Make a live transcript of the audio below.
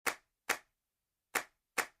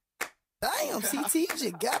Damn, CT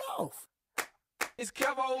just got off. It's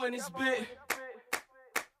Kelvo in this bit.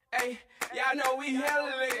 Hey, y'all know we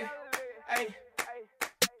hella lit. Hey,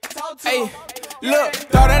 look,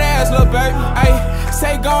 throw that ass, little baby. Hey,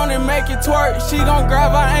 say gone and make it twerk. She gon'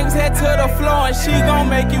 grab her ankles, head to the floor, and she gon'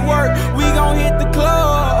 make it work. We gon' hit the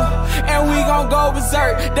club, and we gon' go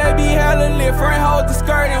berserk. They be hella lit, friend hold the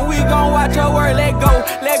skirt, and we gon' watch her work. Let go,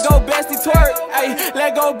 Bestie twerk. Ay,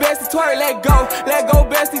 let go, Bestie twerk. Let go,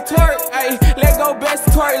 Bestie twerk. Ay, let go,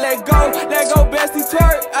 Bestie twerk. Let go, Bestie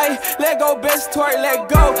twerk. Ay, let go, Bestie twerk. Let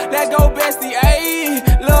go, Bestie. Ay,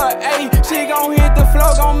 look, ay, she gon' hit the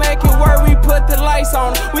floor, gon' make it work. We put the lights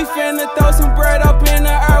on her. We finna throw some bread up in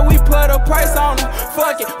the air. We put a price on her.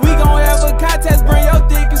 Fuck it, we gon' have a contest. Bring your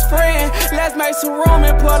thickest friend. Let's make some room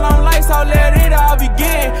and put on lights. So let it all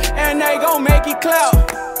begin, and they gon' make it clap.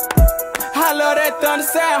 I love that thunder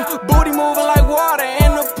sound. Booty moving like water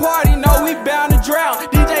in the party. No, we bound to drown.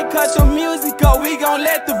 DJ cut your music up. We gon'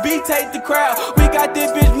 let the beat take the crowd. We got this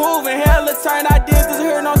bitch moving. Hella turn. I did this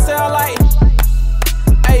here, no sound like.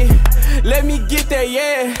 Ayy, let me get that,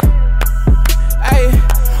 yeah. Ayy,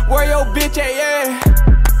 where your bitch at, yeah.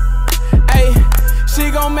 Ayy, she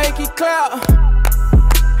gon' make it clap.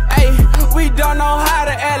 Ayy, we don't know how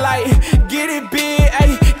to act like. Get it big,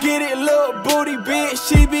 ayy, get it little booty bitch.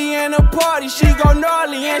 She be in a party, she go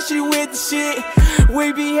gnarly and she with the shit.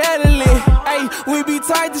 We be hella lit, ayy, we be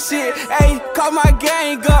tight to shit. Ayy, call my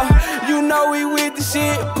gang up, you know we with the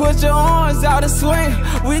shit. Put your arms out and swing.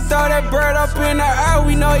 We throw that bird up in the air,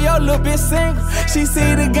 we know your little bitch single. She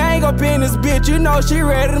see the gang up in this bitch, you know she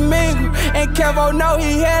ready to mingle. And Kelvo know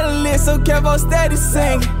he hella lit, so Kelvo steady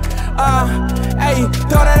singing. Ayy,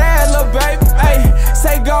 throw that ass, little baby. Ayy,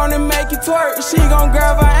 say gone and make it twerk. She gon'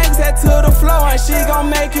 grab her ankles, head to the floor, and she gon'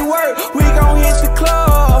 make it work. We gon' hit the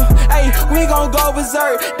club. Ayy, we gon' go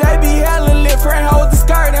berserk. They be hella lit, friend hold the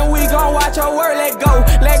skirt, and we gon' watch her work. Let go,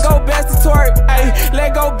 Bestie twerk. Ayy,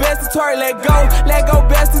 let go, Bestie twerk. Let go,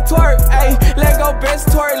 Bestie twerk. Ayy, let go, Bestie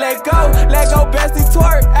twerk. Let go, Bestie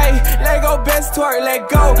twerk. Ayy, let go, Bestie twerk. Let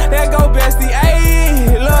go, Bestie. Ayy.